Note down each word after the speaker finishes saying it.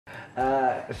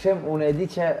Shem, unë e di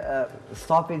që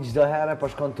stafi çdo herë po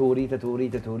shkon të urrit,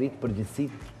 përgjithësi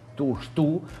tu shtu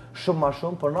shumë ma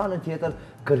shumë, por në anën tjetër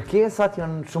kërkesat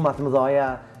janë shumë të mëdha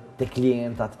te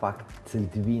klientat fakt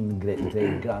cilët vinë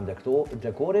drejt grand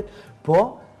dekorit, po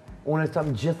unë e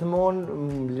them gjithmonë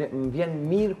më vjen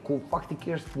mirë ku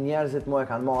faktikisht njerëzit më e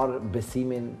kanë marrë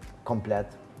besimin komplet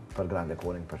për grand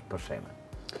dekorin për shembull.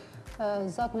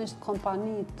 Zakonisht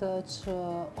kompanitë që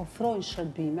ofrojnë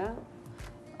shërbime,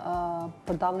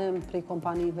 për dallim prej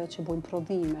kompanive që bojnë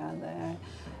prodhime dhe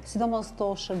sidomos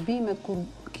to shërbime kur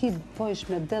ki bëjsh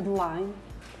me deadline,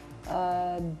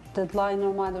 deadline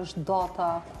normal është data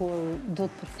kur do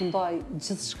të përfundoj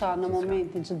gjithçka në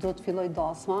momentin që do të filloj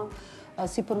dasma,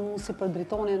 si për mua si për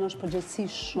dritonin është përgjegjësi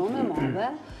shumë e madhe.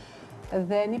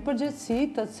 Dhe një përgjegjësi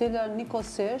të cilën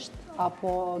njëkohësisht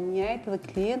apo njëjtë dhe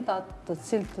klientat të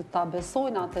cilët ta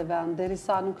besojnë atë vend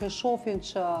derisa nuk e shohin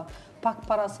që pak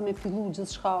para se me fillu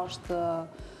gjithçka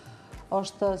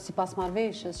është sipas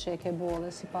marrëveshjes që e ke bërë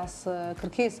dhe sipas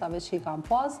kërkesave që i kanë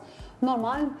pas,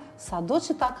 normal sado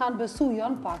që ta kanë besu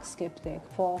janë pak skeptik,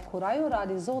 po kur ajo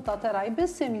realizohet atëherë ai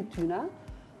besimi tyne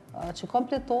që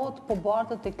kompletohet po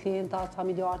bartët e klientat,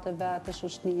 familjarët e vetë,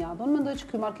 shoqënia. Do unë mendoj që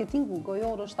ky marketingu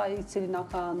gojor është ai i cili na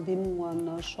ka ndihmuar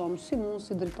në shumë, si mund,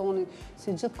 si dritonin,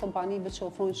 si gjithë kompanive që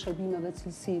ofrojnë shërbime dhe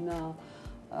cilësi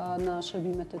në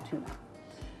shërbimet e tyre.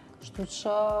 Kështu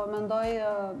që mendoj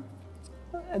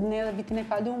ne edhe vitin e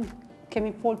kaluar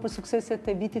kemi folë për sukseset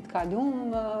e vitit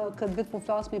kaluar, këtë vit po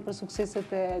flasmi për sukseset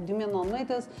e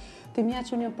 2019-s, të mja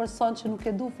që një person që nuk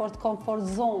e du fort komfort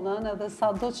zonën, edhe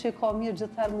sa do që ka mirë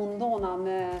gjithëherë mundona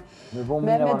me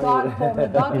dalë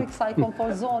për kësaj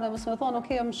komfort zone, mësë me thonë,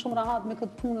 okej, jam shumë rahat me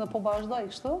këtë punë dhe po vazhdoj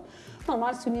kështu.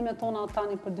 Normal, synimet tona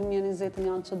tani për 2020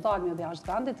 janë që dalmi edhe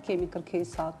jashtë vendit, kemi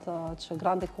kërkesat që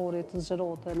grand dekorit të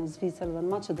zgjerohet në Zvicër dhe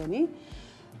në Maqedoni,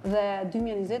 dhe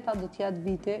 2020 do t'jetë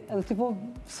viti, edhe ti po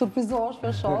surprizohesh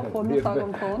për shoh, po nuk ta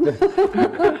kom thonë.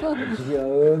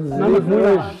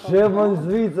 Shemën në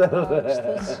Zvicër.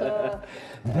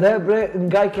 Bre,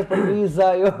 nga i ke për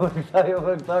viza, jo për këta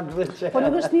këtë që... Po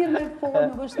nuk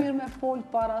është mirë me folë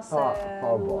para se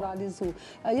në realizu.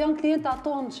 Janë klientat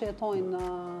tonë që jetojnë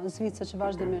në Zvicër që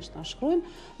vazhdimisht në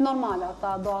shkrujnë. Normal,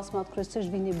 ata do asmat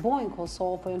kryesisht vini bojnë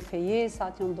Kosovë, po janë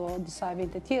fejesat, janë do disa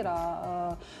evente tjera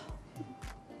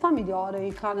familjare,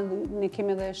 ne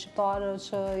kemi edhe shqiptarë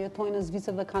që jetojnë në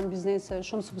Zvicër dhe kanë biznese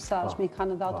shumë suksesshme, i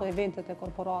kanë edhe ato eventet e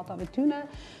korporatave tyne,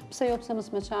 pse jo pse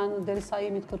mos me qenë, derisa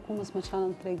jemi të kërkuar mos me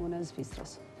qenë në tregun e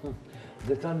Zvicrës.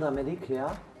 Dhe të në Amerikë, ja?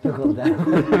 Jo,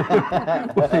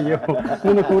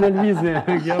 unë në Lvizje,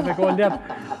 kjo me kohë letë,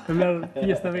 të merë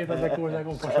pjesë të vetë dhe kohë që e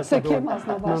kohë Se kemë asë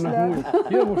në bashkë letë.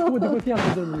 Jo, më shku dikut janë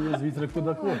të dërmë një Zvicrë, këtu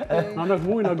dhe kohë. Në në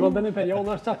këmujnë, në Golden Imperial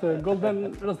është qatë, Golden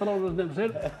Restaurant është në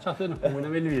pëshirë, qatë në këmujnë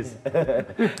me Lvizë.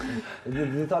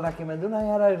 Dhe ta në keme ndu në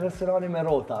jara restorani me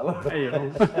rota.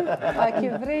 A ke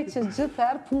vrej që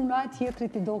gjithëherë puna e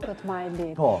tjetrit i do këtë ma e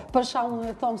letë. Për shamu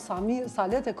e thomë sa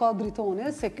letë e ka dritone,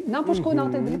 se na po shkojnë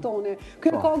atë dritone,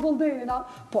 kjo ka Goldenin,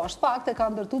 po është fakt e ka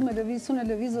ndërtu me lëviz, unë e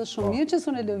lëviz është shumë mirë që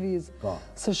unë e lëviz.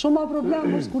 Se shumë ma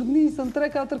problem është kur nisën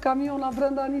 3-4 kamiona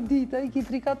brenda një dite, i ki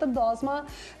 3-4 dasma,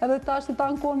 edhe tash të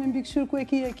tanë kohë me mbikëshyr ku e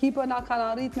ki ekipa, na kanë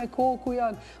arrit me kohë ku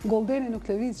janë Goldenin nuk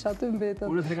lëviz që aty mbetët.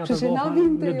 Unë e 3-4 dasma,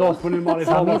 një dasë për një marë,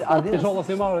 i sholla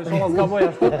si marë, i sholla s'gaboj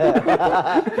ashtu.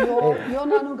 Jo,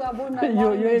 na nuk gabojmë, na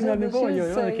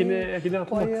marë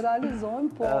po i realizojmë,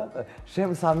 po...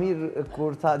 Shem Samir,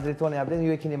 kur tha drejtoni Ablen,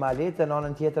 ju e kini malete, në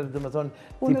anën tjetër, dhe më thonë,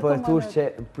 ti po e tush që...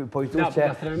 Ja,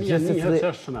 gastronomia një herë që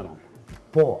është shumë e rëmë.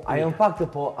 Po, ajo në faktë,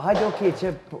 po, hajde okej që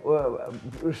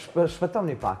shpëtom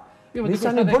një pak.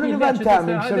 Nisa një bërë një vend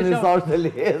temin që në nizarë të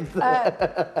letë.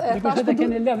 Dikush edhe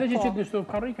keni le, veç që të nështu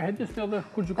karrika, hejtis një edhe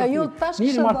kur gjukat një.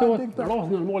 Njëri martohet rrasë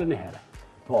nërmole një herë.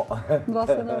 Po.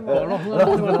 Rrasë nërmole.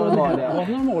 Rrasë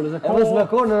nërmole. E mos me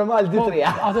kohë normal 2-3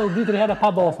 herë. Ato 2-3 herë pa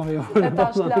dasma. E ta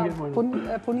shpla,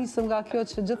 po nisëm nga kjo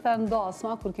që gjithë në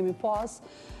dasma, kur kemi pas,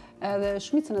 edhe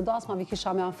shumicën e dasmave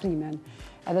kisha me afrimen.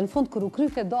 Edhe në fund, kër u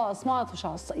kryke dasma,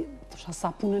 thusha sa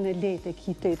punën e letë e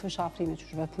kite, thusha afrime që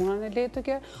shve punën e letë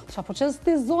ke, thusha po që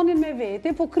s'ti zonin me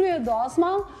vete, po krye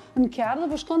dasma në kërë dhe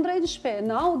po shkon drejt në shpe.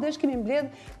 Na u desh kemi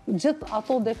mbledh gjithë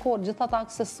ato dekor, gjithë ato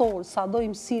aksesor, sa do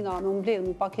imsina me mbledh,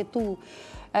 me paketu,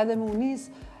 edhe me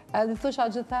unis, edhe thusha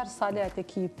gjithëherë sa letë e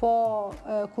ki. Po,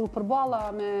 kur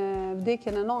përbala me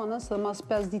vdekjen e nanës, dhe mas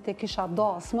 5 dite kisha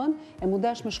dasmën, e mu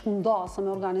desh me shku në dasmë,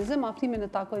 me organizim, afrimin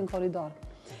e takoj në koridor.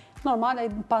 Normal, e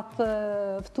patë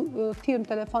firmë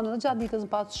telefonë dhe gjatë ditës në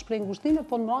patë shprej ngushtime,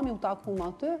 po në mrami u takum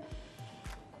aty,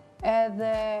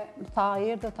 edhe tha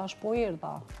erdhe, tash po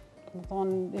erdha. Më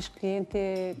thonë, ish klienti,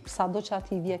 sa do që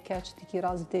ati vje keq, ti ki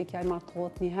razitekja i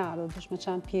martohet një herë, dush me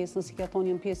qenë pjesë, nësi ke thonë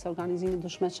një pjesë e organizimit,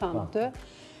 dush me qenë të.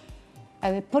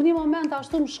 Edhe për një moment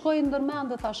ashtu më shkoj ndërmend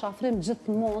dhe tash afrim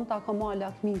gjithmonë ta ka marrë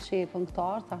lakmin që e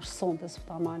këngëtar, tash sonte s'u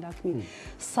ta marrë lakmin.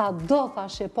 Sa do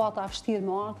tash e pa ta vështirë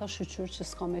me art, tash shqyr që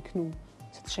s'ka me knu.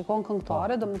 Se të shikon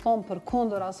këngëtare, do më thonë për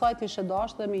kundër asaj të ishe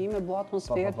dashtë dhe me ime bu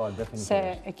atmosferë se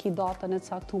e ki datën e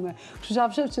caktume. Kështu që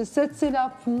afshëm që se cila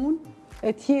punë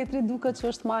e tjetri duke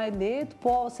që është ma e letë,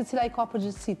 po se cila i ka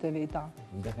përgjithësit e veta.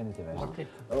 Definitivisht.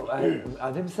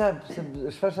 Adim se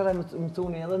shpeshare më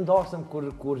thuni edhe ndasëm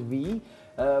kur vi,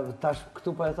 tash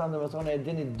këtu për e thënë dhe më thonë e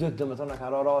dini dytë dhe më thonë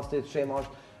ka ra rastit, shema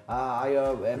është ajo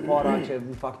e para që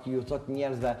në fakt ju thot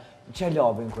njerëzve që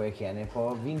Labin ku e keni,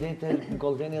 po vinde të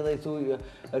Goldeni dhe i thuj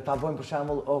ta bojmë për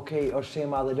shembull, okej, është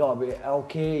shema dhe Labi,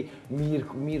 okej,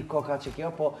 mirë koka që kjo,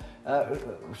 po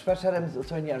shpesh herë më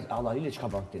thoj njerëz, Allah ili çka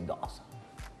bën ti ndasa.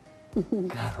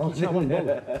 Çka bën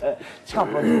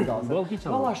ti ndasa?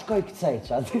 Valla shkoj kcej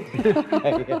çat.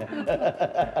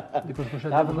 Dikush për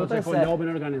shembull, do të po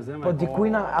Labin organizojmë. Po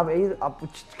dikujna,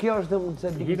 kjo është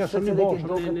se dikush se do të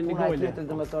puna tjetër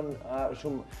domethënë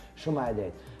shumë e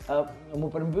lehtë. Mu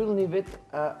përmbyll një vit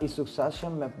i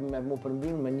suksesshëm, mu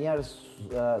përmbyll me njerëz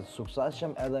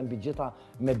suksesshëm edhe mbi gjitha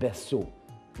me besu.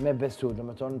 Me besu, do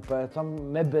me thonë, për e thëmë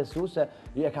me besu se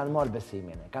e kanë marrë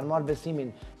besimin. Kanë marrë besimin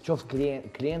qoftë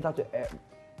klientat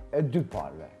e dy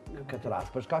parve në këtë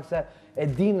rast. Për shkak se e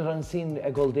din rëndësin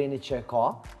e Goldenit që e ka,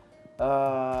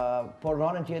 por në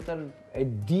anën tjetër e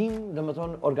din, do me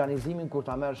thonë, organizimin kur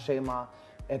ta merë shema,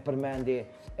 e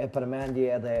përmendi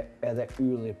edhe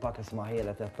ylli pakës ma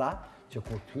heret e tha, që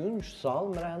kur t'hynë në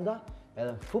sallë mrenda,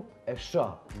 edhe fup e shë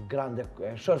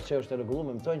që është e regullu,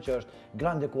 me më thonë që është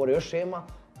grand dekori, është shema,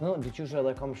 dyqysh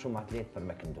edhe kam shumë atlet për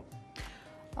me këndu.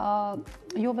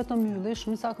 Jo vetëm ylli,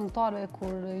 shumica këngëtarëve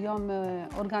kur jam me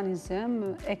organizim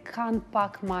e kanë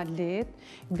pak ma lehtë,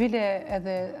 bile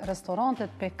edhe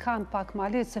restorantet pe kanë pak ma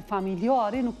lehtë se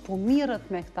familjari nuk po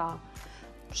mirët me këta.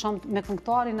 Me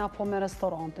këngëtarin apo me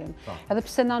restorantin. Edhe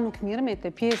pse na nuk mirëme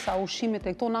te pjesa, ushqimit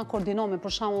e këto na koordinome,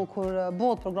 për shembull kur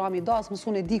bëhet programi i dasmës,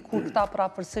 unë e di kur këta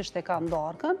prapërsisht e kanë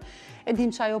darkën, e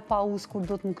dim që ajo pauzë kur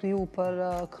do të më kriju për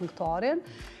këngëtarin.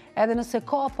 Edhe nëse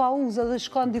ka pauzë dhe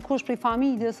shkon dikush prej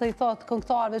familjes dhe i thot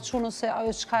këngëtarëve që nëse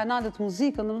ajo çka e nalet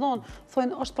muzikën, domethënë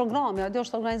thonë është programi, ajo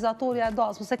është organizatorja e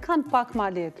dasmës, se kanë pak ma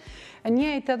lehtë. E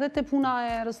njëjtë edhe te puna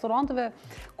e restoranteve,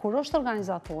 kur është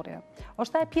organizatorja,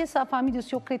 është e pjesa e familjes,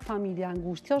 jo krejt familja e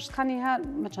ngushtë. Kjo është ka njëherë,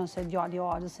 me qenë se djali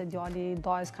Alës, se djali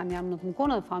Dajës ka njëherë në të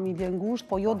mkone dhe familje e ngushtë,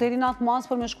 po jo deri në atë mas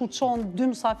për me shku të qonë 2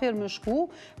 mysafir me shku,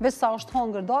 veç sa është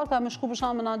hongër darka, me shku për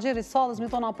shembull menaxheri sallës, mi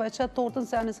thonë apo e qet tortën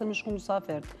se janë se me shku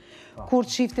mysafir. Kur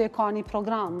çifti e ka një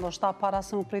program, ndoshta para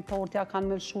se mu prej tortja kanë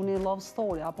me lëshu një love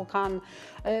story, apo kanë,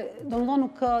 domethënë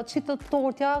nuk qitet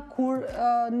tortja kur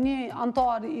një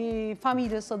antar i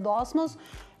familjes së dasmës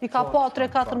i ka pa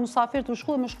 3-4 musafir të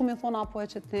shku dhe me shku me thonë apo e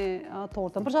qëtë një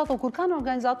tortën. Për që ato, kur kanë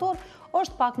organizator,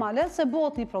 është pak ma lehtë se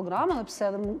bëhet një program, edhe pse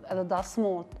edhe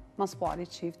dasmort mas pari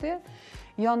qifti,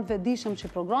 janë vedishëm që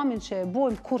programin që e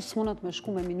bojmë kur s'munët me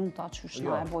shku me minuta që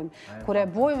shna e bojmë. Kur e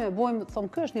bojmë,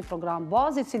 thëmë kë është një program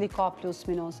bazi cili ka plus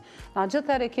minus. Na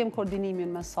gjithëherë e kemë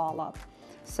koordinimin me salat,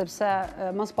 sepse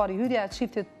mas pari hyrja e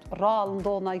qiftit rrallë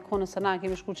ndodhë na ikonë se na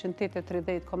kemi shku që në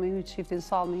 8:30, ka me hyrë qiftin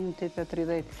salë me hyrë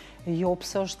 8:30. Jo,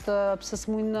 pse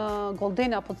s'mujnë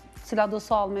Goldeni apo cila do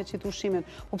salë me qitë ushimin.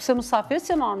 Po pse musafir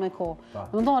që në arë me ko.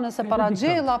 Në ndonë e se para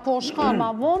gjella, po shkanë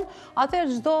ma vonë, atër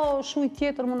gjdo shuj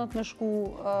tjetër mundët me shku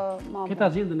ma vonë.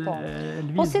 Këta gjendën e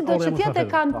lvizë. Po si do që tjetë e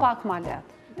kanë pak ma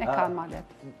letë. E kanë ma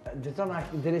letë. Gjithon,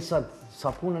 diri sot,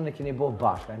 sa punën e keni bo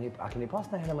bashkë, a keni pas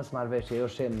në herë më smarvesh që jo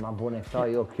shemë, ma bone këta,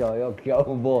 jo kjo,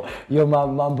 jo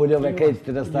ma mbullo me kejtë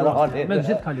të restoranit. Me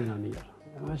gjithë kalunë mirë.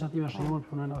 Me që ati me shumë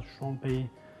punën atë shumë pej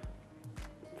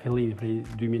fillimi prej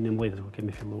 2011 kur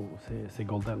kemi fillu se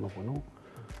Golden më punu,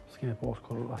 s'kemi posë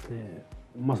kur asë një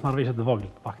mas marveshët dhe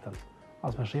voglit pakten.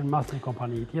 Asë me shemë mas një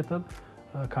kompani tjetër,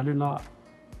 kalunë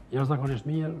jashtëzakonisht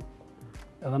mirë,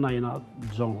 edhe na jena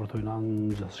gjonë kur tujna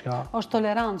në gjithë shka. Është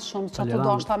tolerant shumë që ato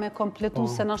do është ta me kompletu,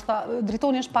 se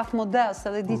dritoni është pak modest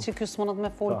edhe di që kjo s'monët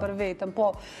me folë për vetëm,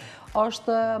 po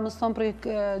është, më së thonë, për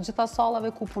gjitha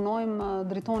salave ku punojmë,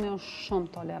 dritoni është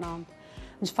shumë tolerant.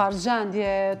 Në qëfar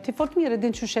gjendje, ti fort mire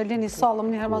din që shelin i salëm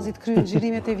një hermazit kryu në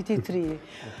gjirimet e vitit 3.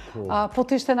 Po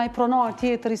të ishte naj pronar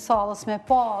tjetër i salës me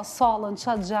pa salën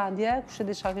qatë gjendje, kushe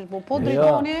di qa kishë bo, po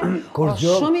dritoni,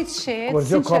 është shumë i qetë, sinqeresht. Kur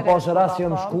gjë ka pasë rast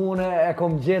që më shkune, e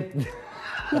kom gjithë.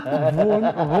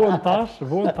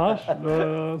 Vonë tash,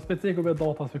 speciku me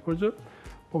data se kur gjë,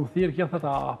 po më thirë kja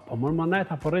thëta, po mërë më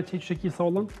nejta, po rejtë që i që ki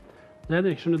salën,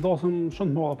 Dhe kështu në dasëm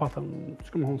shumë të madhe patëm,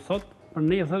 s'kam thonë sot, për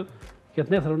nesër,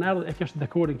 këtë nesër unë erdhë e kështë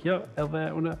dekorin kjo, edhe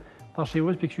unë tash e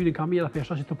veç për këshyrin kamera për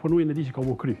shta që të punuin e di që ka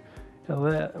mu kry.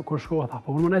 Edhe kur shkova tha,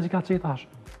 po unë më që ka qëjtë tash,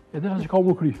 e desha që ka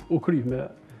mu kry, me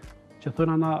që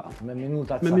thëna na... Me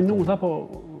minuta, po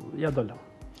ja dollë.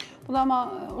 Po da ma,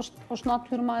 është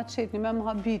natyrë ma e qetni, me më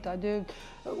habita.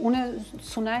 Une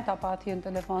sunajta pa ati në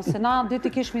telefon, se na diti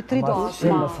kishmi 3 dasma.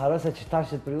 Shemë më sarë se që tash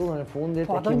të periudhën e fundit, e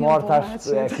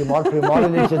ki marë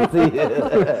primarin e qëtësi.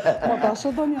 Po tash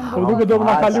e do një Po duke do më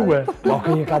nga kaluë. Po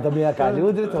kënjë ka të më nga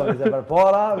kaluë, dritori, se për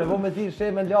para, me po me ti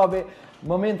shemë në labi,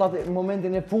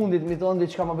 momentin e fundit, mi thonë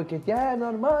diçka më bëket, ja,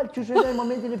 normal, që shëjtë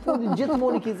momentin e fundit, gjithë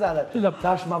moni kizanet.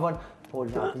 Tash ma vonë, po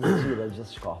lapë në qire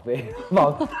gjithë shkapi.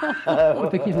 Por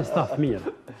të kishë staf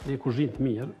mirë, një kuzhinë të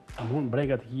mirë, mund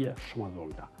brega të kje shumë e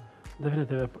dhollëta.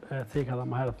 Definitive, ceka dhe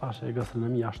ma herë thashe e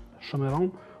gastronomia është shumë e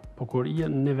rronë, po kur i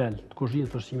në nivel të kuzhinë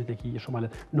të ushqimit e kje shumë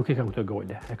alet, nuk e kam këtë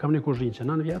gojle. E kam një kuzhinë që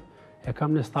 9 vjetë, e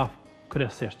kam një staf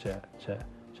kryesisht që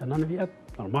 9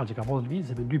 vjetë, normal që ka posë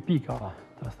lëvizje me 2 pika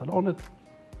të restoranit,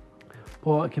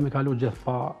 po kemi kalu gjithë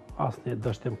pa asë një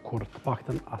dështim, kur të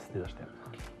pakten asë një dështim.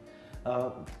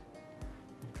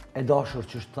 E dashur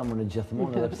që është thëmë në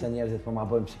gjithmonë, edhe pse njerëzit po ma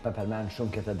bëjmë që përmen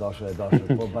shumë këtë e dashur.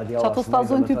 Po që ato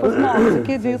stazojnë ty për smakë, se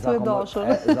ke gjithë e dashur.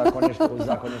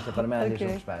 Zakonisht e përmeni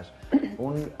shumë shpesh.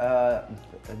 Unë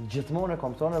gjithmonë e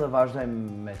kom thonë edhe vazhdoj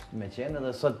me qenë,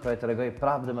 edhe sot po e të regoj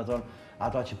prapë dhe me thonë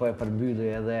ato që po e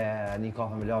përbyllu edhe një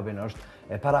kafe me Labin është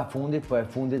e para fundit, po e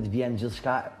fundit vjen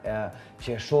gjithçka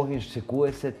që e shohin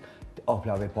shikuesit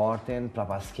oplave partin,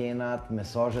 prapa skenat,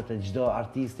 mesazhet e çdo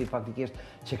artisti faktikisht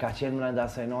që ka qenë brenda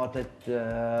asaj natet,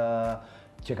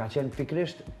 që ka qenë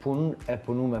pikrisht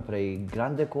punume prej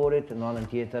grand dekorit, në anën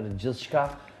tjetër gjithçka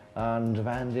në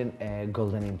vendin e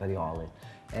Golden Imperialit.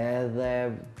 Edhe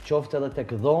qoftë edhe tek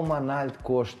dhoma nalt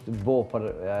ku është bo për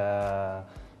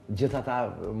gjithë ata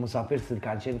musafirë që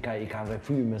kanë qenë, i kanë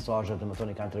refry mesazhet, dhe më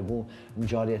thonë i kanë tregu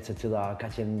ngjarjet se cila ka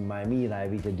qenë më e mira e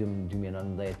vitit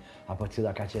 2019, apo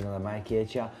cila ka qenë edhe më e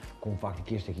keqja, ku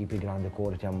faktikisht ekipi Grand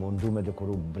Decorit janë mundu me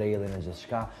dekoru brellin e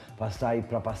gjithçka, pastaj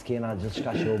prapa skena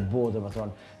gjithçka që u bë, dhe më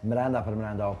thonë mrenda për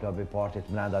mrenda oplavi partit,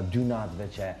 mrenda 2 natëve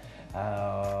që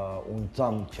unë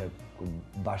thëmë që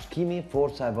bashkimi,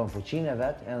 forca e bën fuqinë e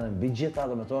vetë, edhe mbi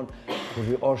gjitha, dhe më thonë, kur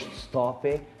është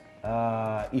stafi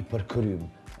i përkrym.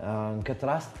 Në këtë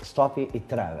rast, stafi i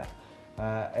 3-ve.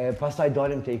 Pastaj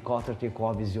dalim të i 4-të, i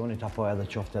ka vizionit, apo edhe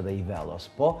qoftë edhe i velos.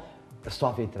 Po,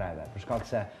 stafi i 3-ve. Për shkak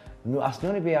se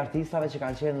asnjëri prej artistave që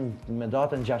kanë qenë me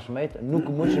datën 16, nuk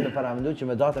mundshi me paramendu që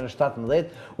me datën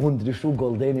 17, unë ndryshu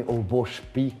Goldeni u bo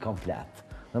shtëpi komplet.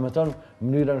 Dhe me tonë,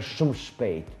 mënyrën shumë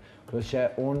shpejt. Kërë që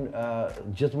unë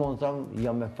gjithmonë thëmë,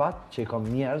 jam me fat që i kam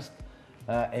njerëz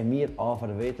e mirë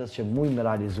afër vetës që muj me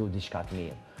realizu diçka të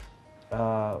mirë.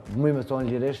 Muj me thonë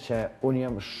lirisht që unë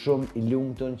jam shumë i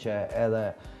lumëtun që edhe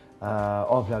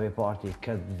oplavi parti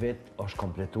këtë vit është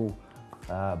kompletu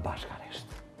bashkarisht.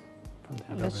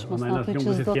 Veç mos në të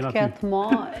që s'do të ketë ma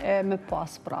e me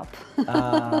pas prapë.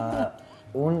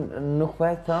 Unë nuk po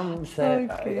e thëmë se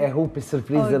e hupi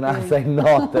surprizën asaj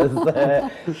natës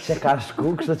që ka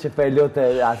shku, kështë që pe lote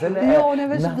asën. Jo, unë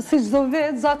veç si çdo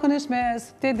vetë, zakonisht me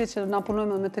stedi që na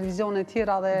punojmë me televizione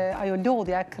tjera dhe ajo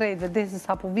lodhja e krejtve, desi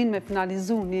sa po vinë me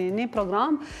finalizu një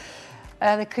program,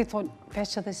 edhe krejtë thonë,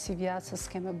 veç edhe si vjetë se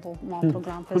s'keme bo ma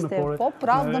program për ste. Po,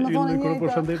 prapë, dhe me thonë njëjtë. Kërë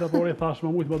për shëndeta, por e thash, më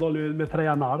mujtë më dolli me 3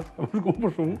 janar, më shku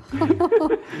për shumë.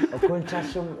 O kënë qatë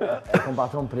shumë, e kom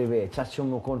patron prive, qatë shumë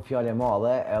nuk konë fjallë e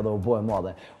madhe, edhe u bo e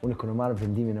madhe. Unë kënë marrë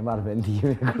vendimin,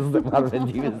 kërës të marrë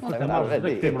vendimin, së të marrë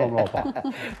vendimin.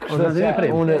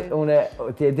 Unë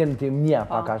të edin të mnja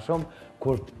paka shumë,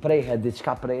 kur të prejhet,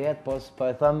 diçka prejhet, po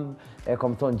e thëmë, e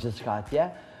kom thonë gjithçka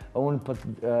atje. Unë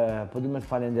po du me të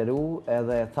falenderu,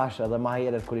 edhe thash edhe ma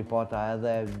heret kër i pata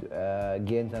edhe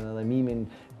Genten edhe Mimin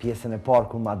pjesën e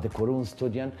parë kur ma dekoru në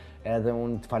studien, edhe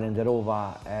unë të falenderova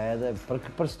edhe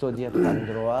për studje të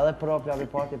falenderova edhe për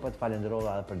oplavi parti, po të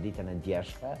falenderova edhe për ditën e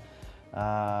djeshme,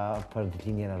 për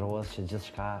ditëlindjen e Rozës që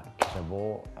gjithçka kishte bo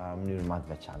mënyrë ma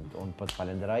të veçantë. Unë po të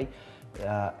falenderoj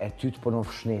e ty të punon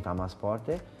fshneta mas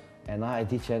parti, e na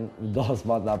e ti që dos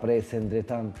ma të naprej se në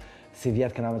drejton si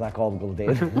vjetë këna me ta kallë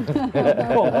Golden.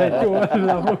 Po, e kjo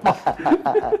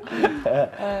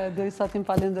Dhe i sa t'im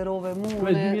falenderove mu.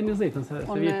 Me 2020, se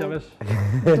vjetë vesh.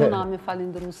 Do na me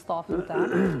falenderu stafin të.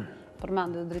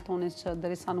 Përmende drejtonit që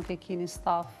derisa nuk e kini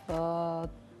staf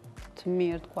të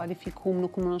mirë, të kualifikum,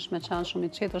 nuk më nëshme qenë shumë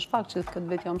i qetë, është fakt që këtë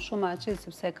vetë jam shumë e qetë,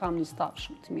 sepse e kam një staf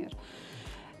shumë të mirë.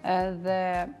 Edhe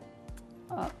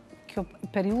kjo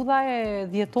periudha e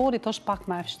dhjetorit është pak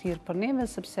më e vështirë për neve,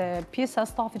 sepse pjesa e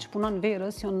stafit që punon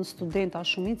verës janë studenta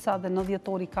shumica dhe në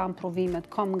dhjetori kam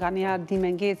provimet, kam nga njerë di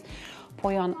me ngec, po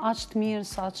janë aq të mirë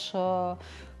sa që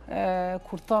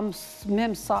kur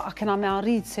thëmë sa a kena me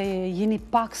arrit se jeni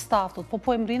pak staf,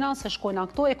 po e mrina se shkojna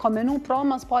këto, e ka menu pra,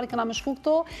 mas pari kena me shku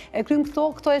këto, e krym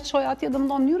këto e qoj atje, dhe më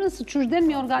do mënyrën se që shden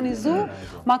mi organizu,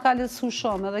 ma ka lesu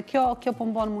shumë, edhe kjo po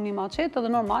më banë muni ma qetë,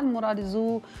 edhe normal më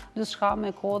realizu gjithë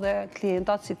me ko dhe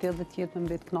klientat si tjetë dhe tjetë me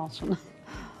mbet knaqën.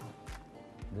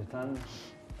 Dritan,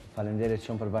 faleminderit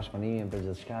shumë për bashkëpunimin, për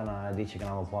gjithë shka, na e di që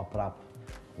kena më po prapë,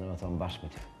 dhe me thonë bashkë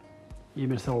me ty.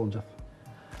 I mirë se olë gjithë.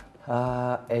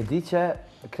 E di që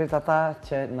kretë ata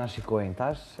që na shikojnë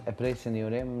tash, e presin një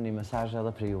urim një mesazh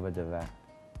edhe për juve dyve.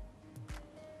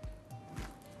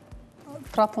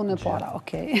 Pra punë e para,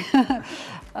 okej.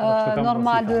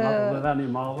 Normal...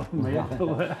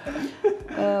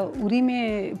 Urimi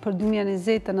për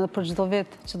 2020 edhe për çdo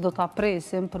vit që do ta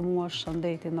presim, për mua është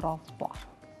shëndeti në radhë të parë.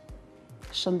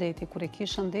 Shëndeti, kur e ki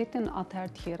shëndetin,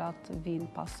 atëherë tjerat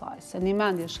vinë pasaj. Se një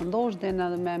mendje shëndosh dhe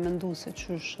edhe me mendu se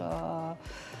qysh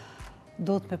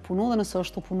do të me punu, dhe nëse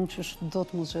është të punu qysh do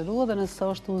të mu zgjeru, dhe nëse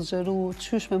është të zgjeru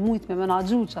qysh me mujtë me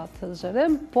menagju qatë të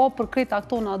zgjerim, po për krejt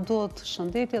aktona do të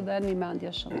shëndetje dhe një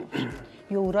mendje shëndosh.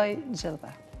 Ju uroj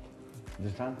gjithve.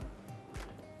 Dritan?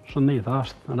 Shëndeti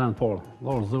është në rëndë porë.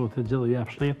 Lorë zëvëti gjithë jep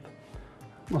shnet,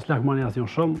 mos lakmani asë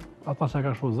jonë shumë, ata që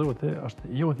ka shu zëvëti është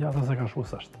jotja ata që ka shu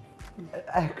sështë.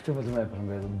 Këtë vëtë me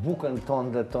përmbedu, bukën tonë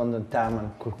dhe tonë në temën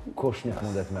kur kush nuk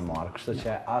mundet me marë, kështë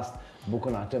që asë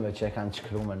bukën atyve që e kanë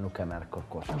qkrume nuk e merë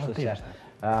kërkush. Kështë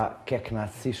që ke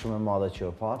knatësi shumë e madhe që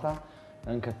u pata,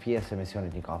 në këtë pjesë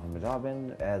emisionit Një Kafe me Labin,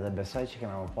 edhe besoj që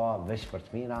kena më pa veç për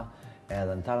të mira,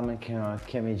 edhe në termen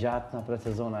kemi gjatë në për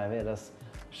të zona e verës,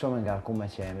 shumë ngarkume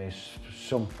që jemi,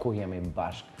 shumë ku jemi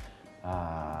bashkë.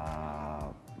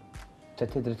 Që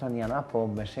ti driton janë, po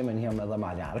me shemen jam edhe ma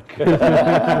ljarkë.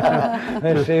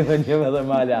 Me shemen jam edhe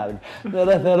ma ljarkë. Në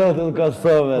rretherotën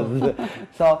Kosovës.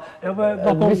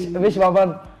 Vish ma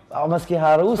banë, më s'ki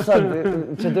haru sa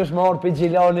që dush më orë për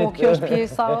gjilonit. Po kjo është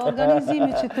pjesa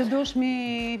organizimi që të dush mi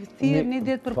thirë një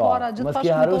ditë për para gjithë pashkëmëtor që i kina. Më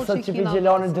s'ki haru sa që për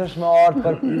gjilonit dush më orë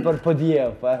për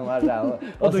pëdjev.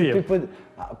 Po të jev.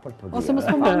 Ose më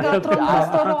s'po më nga tronë në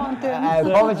restorantin.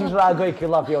 Po me që shragoj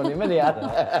këlla pjoni, me njerë.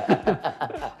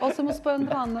 Ose më s'po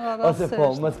ndranë në rasesht. Ose po,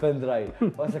 më s'po ndraj.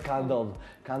 Ose ka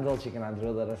ndodhë që kena ndru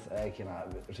dhe kena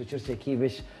shëqyrë që ki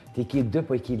vish t'i ki dy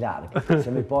po i ki largë. Se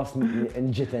mi pas në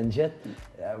gjithë.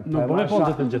 Nuk po me po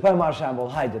në gjithë. Për marrë shembol,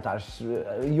 hajde tash,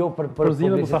 jo për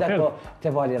publicitet, po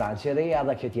të vali ranë që reja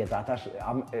dhe kjo tjeta. Tash,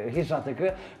 hisha të kë,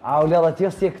 a u ledhe tjo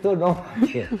si e këtu, no?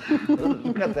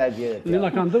 Këtë e gjithë. Nina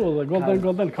ka ndru dhe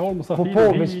Golden ka orë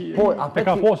musafiri, e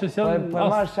ka po që si janë... Për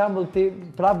marrë shembol, ti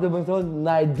prapë dhe më thonë,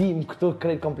 na e dim këtu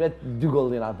krejt komplet 2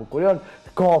 gollina. Po kur janë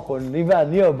kapën, një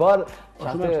vend, një barë,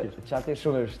 që ati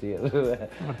shumë e vështirë.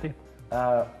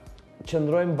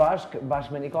 Qëndrojmë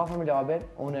bashkë me Një Kafe me Labin,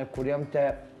 une kur jam të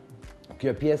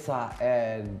kjo pjesa e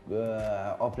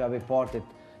oplavi partit,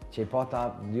 që i pata,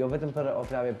 jo vetëm për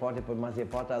oplavi partit, për mas i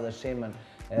pata edhe shemen,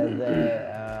 edhe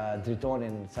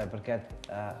dritonin, saj përket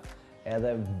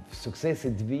edhe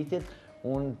suksesit të vitit,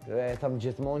 unë e thëmë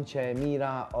gjithmonë që e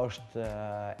mira është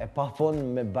e pa fund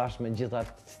me bashkë me gjithat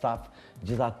staf,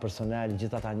 gjithat personel,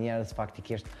 gjithat a njerës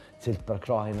faktikisht cilë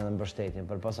përkrahin edhe mbështetin.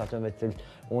 Për pas atyve cilë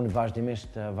unë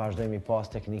vazhdimisht vazhdojmë i pas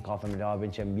tek Një Kafe me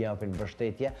Labin që mbjapin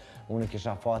mbështetje, unë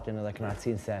kisha fatin edhe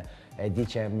knacin se e di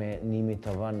që me nimi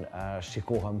të vën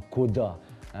shikohem kudo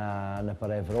në për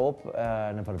Evropë,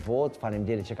 në për botë,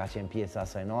 faleminderit që ka qenë pjesë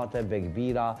asaj nate,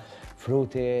 Begbira,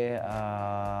 Fruti,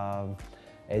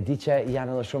 e di që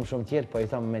janë edhe shumë tjerë, po i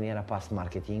thëmë me njëra pas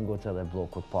marketingut edhe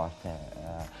blokut partë,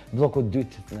 blokut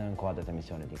dytë në kuadrët e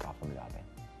emisionit Një Kafe me Labin.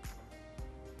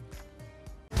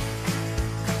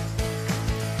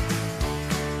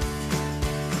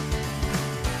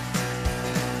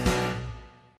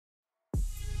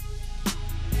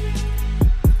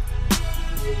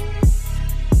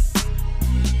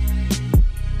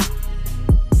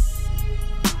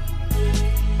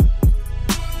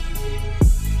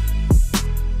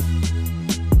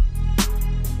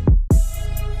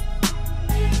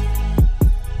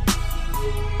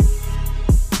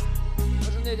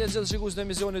 Gjithë shikus në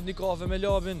emisionit Një Kafe me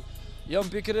Labin, jam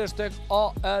pikërisht tek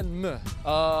ANM.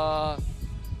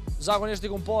 Zakonisht i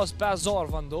kom pas 5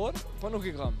 zarfa ndorë, po nuk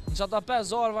i kam. Në që ata 5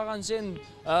 zarfa kanë qenë,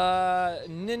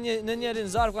 në njerin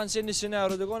zarf kanë qenë 100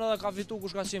 euro, dhe konë edhe ka fitu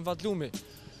kush ka qenë fatlumi.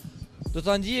 Do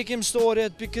të ndjekim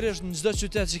storjet pikërisht në çdo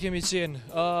qytet që kemi qenë,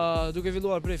 duke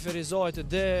filluar prej Ferizajt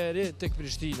deri tek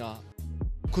Prishtina.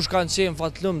 kush kanë qenë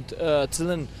fatlumt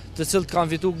të cilët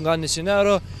kanë fitu nga 100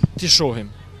 euro, t'i shohim.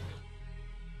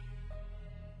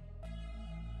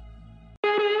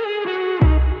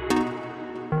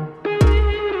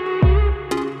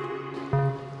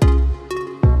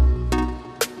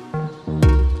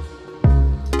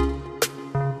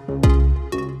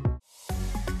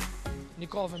 Një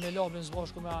kafe me Labin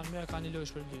zbashku me anë me ka një lojë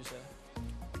shpërblyese.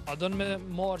 A don me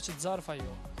marrë që të zarfa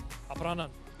jo? A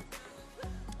pranon?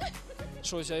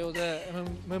 Shoqja jote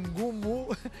me mgu mu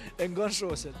e ngon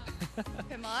shoqet.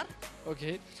 Pe marr?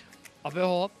 Okej. A pe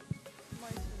hap?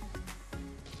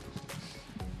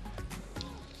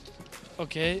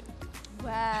 Okej.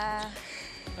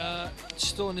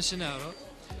 Qëto 100 euro.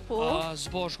 Po?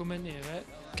 Zbashku me neve.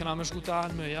 Kena me shku të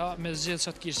anë mëja, me zgjedhë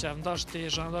qatë kishe, ndash të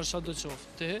esha, ndash qatë do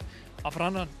qoftë. Ti, a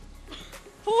pranon?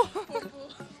 Po.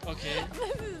 Okej.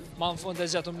 Ma në fund e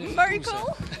gjetëm një Miracle?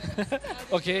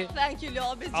 Okej. Thank you,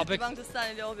 Labin, A pe- gjithë bank të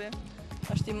stani, Labin.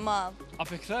 Është i madh. A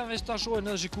pe këthejmë veç të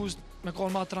ashojnë edhe zhikus me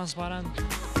konë ma transparent.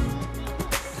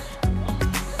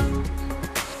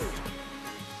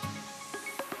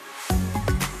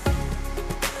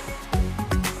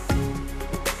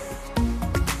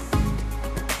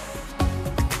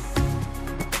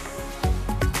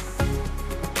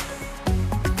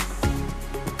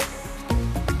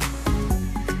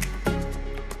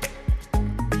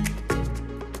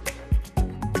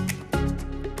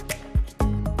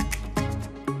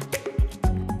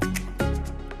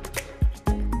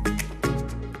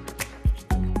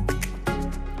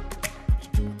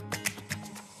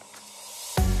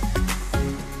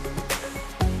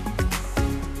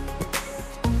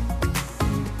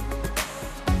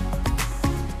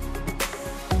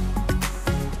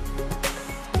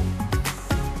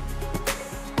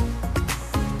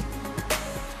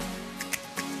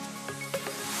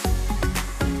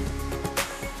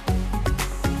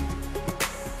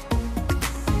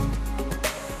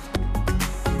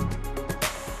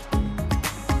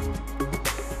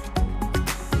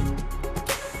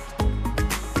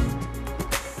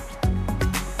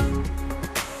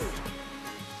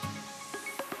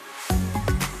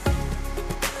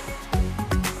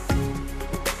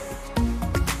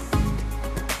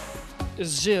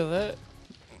 Zgjedhe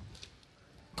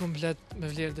komplet me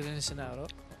vlerë deri në 100 euro.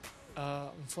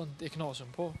 Në fund i kënaqem,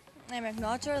 po. Ne me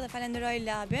kënaqur dhe falenderoj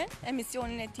Labin,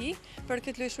 emisionin e tij, për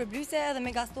këtë lojë shpërblyese dhe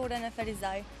me gastoren e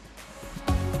Ferizaj.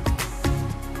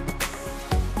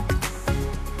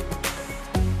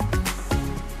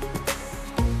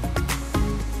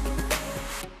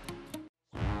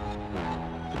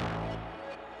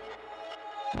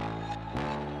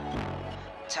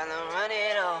 Time to run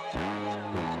it all.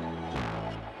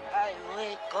 I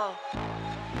wake up.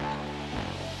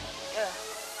 Yeah.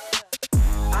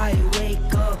 I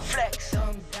wake up. Flex.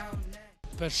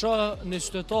 Përsha një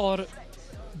qytetar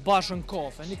bashkë në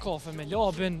kafe, një kafe me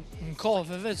Labin, në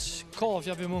kafe veç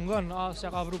kafja për mungon, a se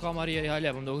ka vru kamarieri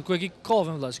Halep, më do, ku e ki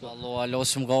kafe më vlaqko? Alo,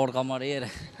 shumë ka orë kamariere.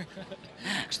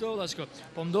 Kështu vlaqko,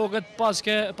 po më do këtë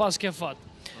pas ke fat.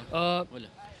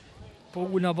 Po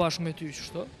ullna bashkë me ty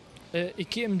qështu, i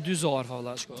kem 2 zarfa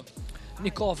vlaqko.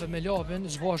 Një kafe me Labin,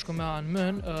 zbashku me anë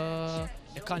mën,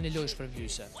 e ka një lojë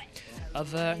shpërblyese.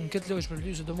 Edhe në këtë lojë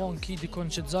shpërblyese do mon ki dikon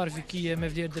që të zarfi kije me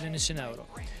vlerë deri në 100 euro.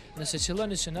 Nëse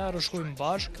qëllën 100 euro shkojmë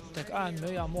bashkë, tek anë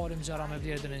mëja marim gjera me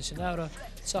vlerë deri në 100 euro,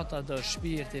 qa ta dësh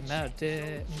shpirti, merti,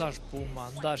 ndash puma,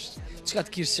 ndash, qka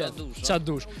të kishë qa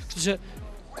dush. Kështu që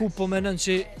ku po menën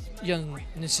që janë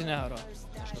 100 euro?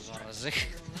 Shko ka rëzik,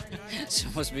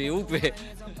 që mos me jupi.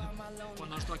 Po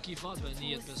nashta ki fatve,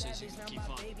 një jetë besej si ki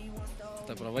fat.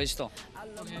 Të provoj qëto.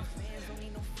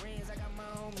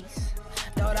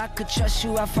 Thought I could trust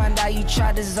you, I find out you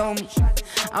tried to zone me.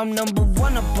 I'm number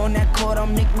 1 up on that court,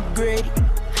 I'm Nick McGrady.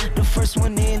 The first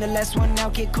one in, the last one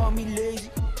out, can't call me lazy.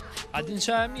 A din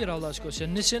qa e mira vlaqko, që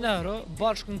 100 euro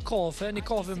bashkë në kafe, një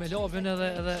kafe me Labin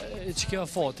edhe që kjo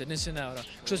fati, 100 euro.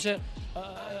 Kështu që,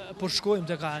 por shkojmë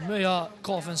të ka në mëja,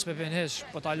 kafen s'pe pen hesh,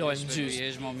 po ta lojmë në gjysë.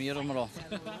 Jesh më mirë më ro.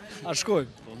 A shkojmë?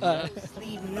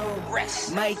 Leave no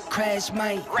rest, might crash,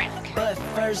 might wreck, but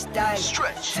first I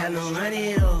stretch. Time to run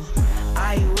it off.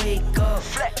 I wake up,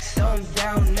 flex, thumb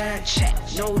down, now check.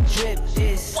 No drip,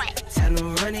 this time to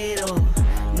run it off.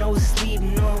 No sleep,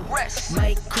 no rest,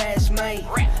 might crash, might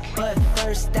wreck, but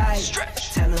first I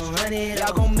stretch. Time to run it off.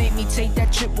 Y'all gon' make me take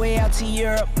that trip way out to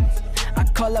Europe. I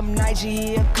call up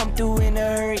Nigeria, come through in a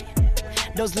hurry.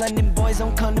 Those London boys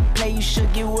don't come to play, you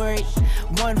should get worried.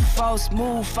 One false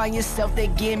move, find yourself there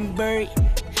getting buried.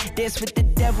 Dance with the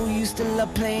devil, used to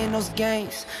love playing those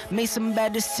games. Made some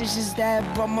bad decisions that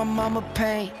brought my mama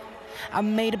pain. I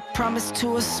made a promise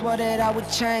to her, swore that I would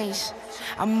change.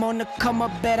 I'm on the come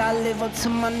up, bet I live up to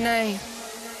my name.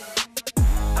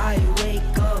 I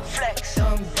wake up, flex,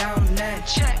 thumb down, now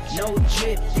check. No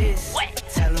drip, this wet.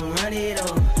 Tell 'em run it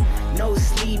up. No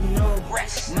sleep, no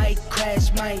rest. Might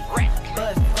crash, might wreck.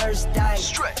 But first I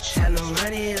stretch. Tell 'em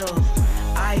run it up.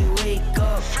 I wake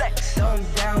up, flex, thumb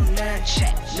down, now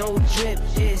check. No drip,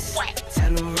 this wet.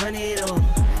 Tell 'em run it up.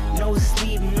 No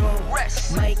sleep, no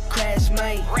rest. Might crash,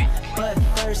 might wreck. But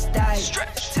first I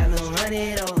stretch. Tell 'em run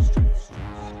it up.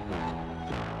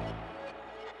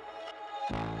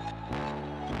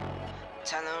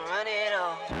 Tell 'em run it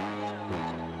up.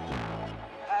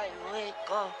 I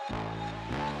wake up.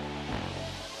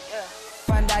 Yeah.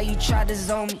 Find out you tried to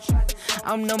zone me.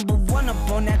 I'm number one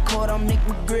up on that court, I'm Nick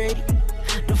McGrady.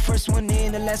 The first one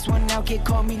in, the last one out, can't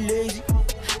call me lazy.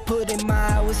 Put in my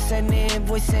hours, send the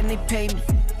invoice and they pay me.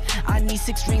 I need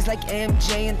 6 rings like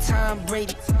MJ and Tom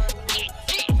Brady.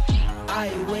 I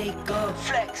wake up,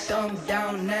 flex, thumb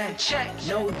down, now check.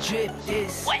 No drip,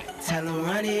 this wet. Tell 'em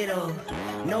run it up.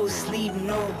 No sleep,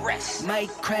 no rest. Might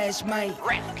crash, might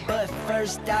wreck. But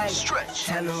first I stretch.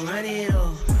 Tell 'em run it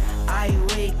up. I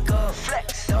wake up,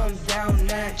 flex, thumb down,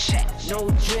 now check. No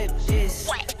drip, this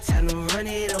wet. Tell 'em run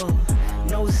it up.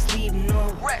 No sleep,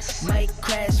 no rest. Might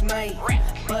crash, might wreck.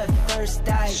 But first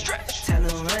I stretch. Tell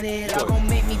 'em run it up. Y'all gon'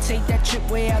 make me take that trip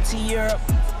way out to Europe.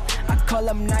 I call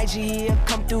up Nigeria,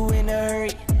 come through in a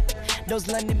hurry. Those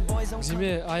London boys don't come.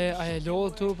 Zimi, a e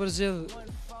lodhë të përzidh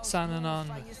sanën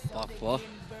anë? Pak po.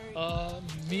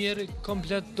 Mirë,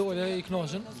 komplet dole I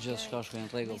knoqën? Gjithçka shkojnë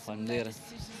në rregull, faleminderit.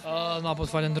 Na po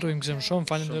të falenderojmë gëzim shumë,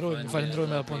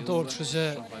 falenderojmë edhe punëtorët, kështu që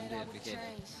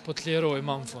po të liroj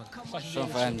më në fund.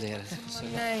 Shumë faleminderit.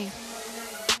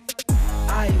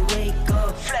 I wake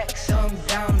up, flex, thumb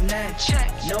down, now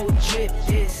check. No drip,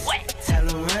 this wet. Tell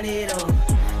 'em run it up.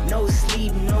 No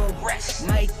sleep, no rest.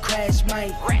 Might crash,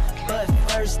 might wreck. But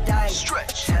first I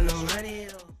stretch. Tell 'em run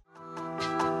it up.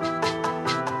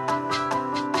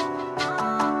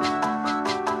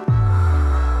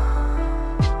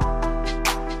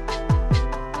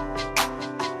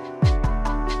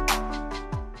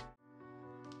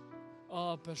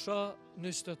 Pesha në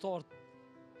qytetar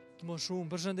të më shumë,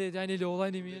 përshëndetje, ajni lodha,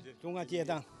 ajni mirë. Tu nga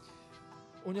tjeta.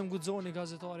 Unë jam guxoni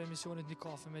gazetar e emisionit Një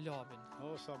Kafe me Labin.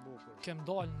 O, sa bukur. Kem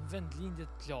dalë në vend lindjet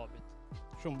të Labit.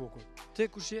 Shumë bukur. Te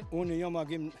kush je? Unë jam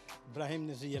Agim Brahim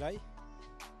Nëziraj.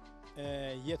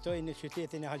 Jetoj në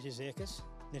qytetin e Haxhizekës,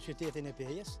 në qytetin e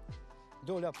Pejes.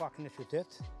 Dola pak në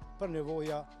qytet për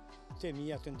nevoja të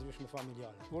mia të ndryshme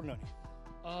familjare. Urnoni.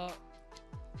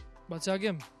 Baci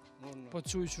Agim, po të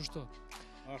quj qështu.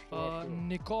 Ashtu.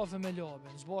 Një Kafe me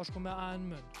Labin, zbashku me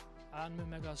Anmën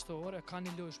me Gastor, e ka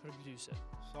një lojsh për blyse.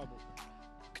 Sa bukur.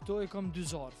 Këto I kam 2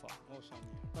 zarfa. O, sa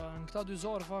mirë. Në këta 2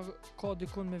 zarfa ka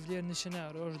dikun me vlerë 100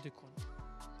 euro, është dikun.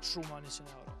 Shuma 100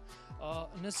 euro.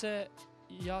 Nëse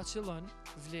ja qëllën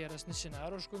vlerës 100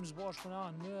 euro, shkojmë zbashku në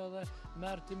Anmë edhe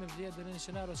merë ti me vlerë dhe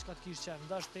 100 euro që ka të kishë qenë.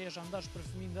 Ndash tesha, ndash për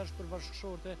fëmijë, ndash për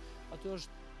bashkëshorte, ato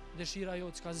është dëshira jo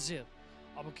që ka zgjedh.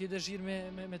 Apo ki dëshirë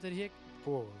me tërhjek?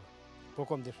 Po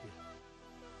kom dëshirë.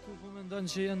 Ku po me ndonë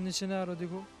që jenë 100 euro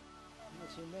diku?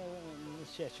 100 euro në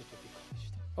qeqë të pikë.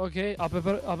 Okej, ape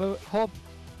hop?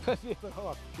 Për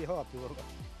hap, ti hapi.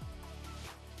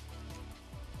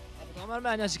 Apo ta mërë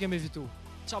menja që kemi fitu?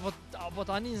 Apo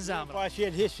ta një në zemra? Pa që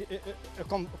hiq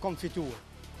kom fituar.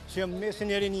 Që jam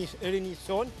mesin e rinisë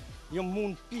sonë, jam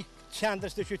mund pikë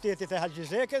qendrës të qytetit e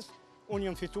Haxhizekës, unë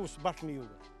jam fitu së bashkë me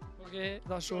juve. Okej,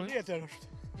 da shumë. Letër është.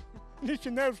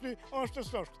 100 euro është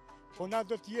sështë. Po na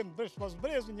do të jemë bërës pas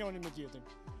brezë njëni me tjetën.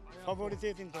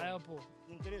 Favoritetin tonë. Aja po.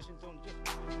 Interesin tonë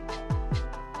gjithë.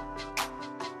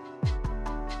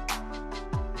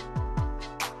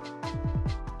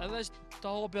 Edhe që ta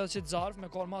hopi edhe që të zarf me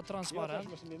kërë ma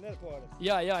transparent. Jo, më merë pare.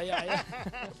 Ja.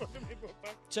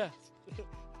 Që?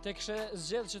 Te kështë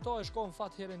zgjedhë që to e shko në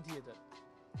fatë herën tjetër.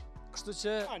 Kështu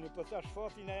që... Ani, po tash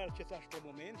fatin e erë që tash për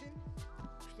momentin.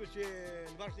 Kështu që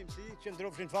në vazhdimësi që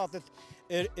ndrofshin fatet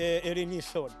e rinisë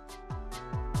sonë.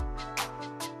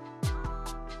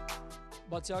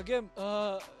 Baci Agim,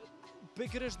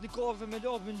 pikërisht Një Kafe me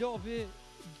Labi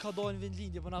ka dojnë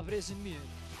vendlindje, po na vresin mirë.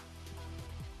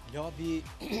 Labi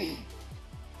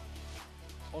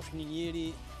është një njeri,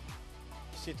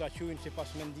 si ta qujnë që pas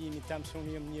mendimit tem se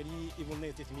unë jem njeri I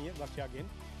vullnetit mirë, Baci Agim.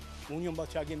 Unë jam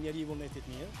Baci Agim njeri I vullnetit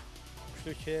mirë.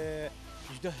 Kështu që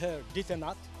çdo herë, ditë e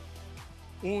natë,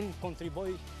 unë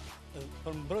kontriboj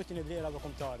për mbrojtjen e vlerave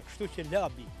kombëtare. Kështu që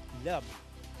Labi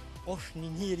është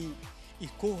një njeri I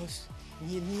kohës,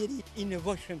 një njeri I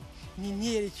nevojshëm, një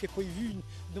njeri që po I vyn,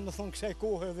 domethënë kësaj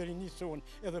kohe edhe rinisë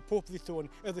tonë, edhe popullit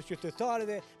tonë, edhe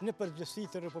qytetarëve në përgjithësi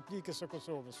të Republikës së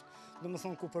Kosovës.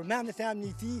 Domethënë ku përmendet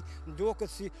emri I tij,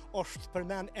 ndoket si është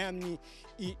përmend emri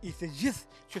I të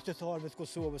gjithë qytetarëve të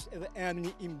Kosovës, edhe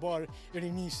emri I mbar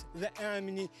rinisë, dhe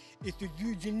emri I të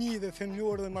dy gjinive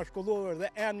femnore dhe mashkullore,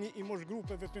 dhe emri I mosh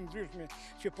grupeve të ndryshme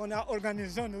që po na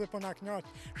organizon dhe po na kënaq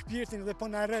shpirtin dhe po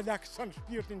na relakson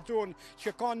shpirtin tonë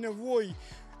që ka nevojë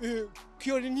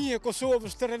kjo rini e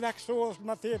Kosovës të relaksohet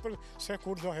më tepër se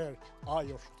kurdoherë.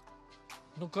 Ajo është.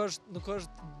 Nuk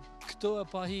është këto e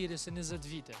pahiri se 20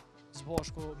 vite,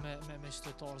 zbashku me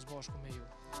qytetarë, zbashku me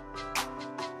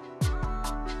ju.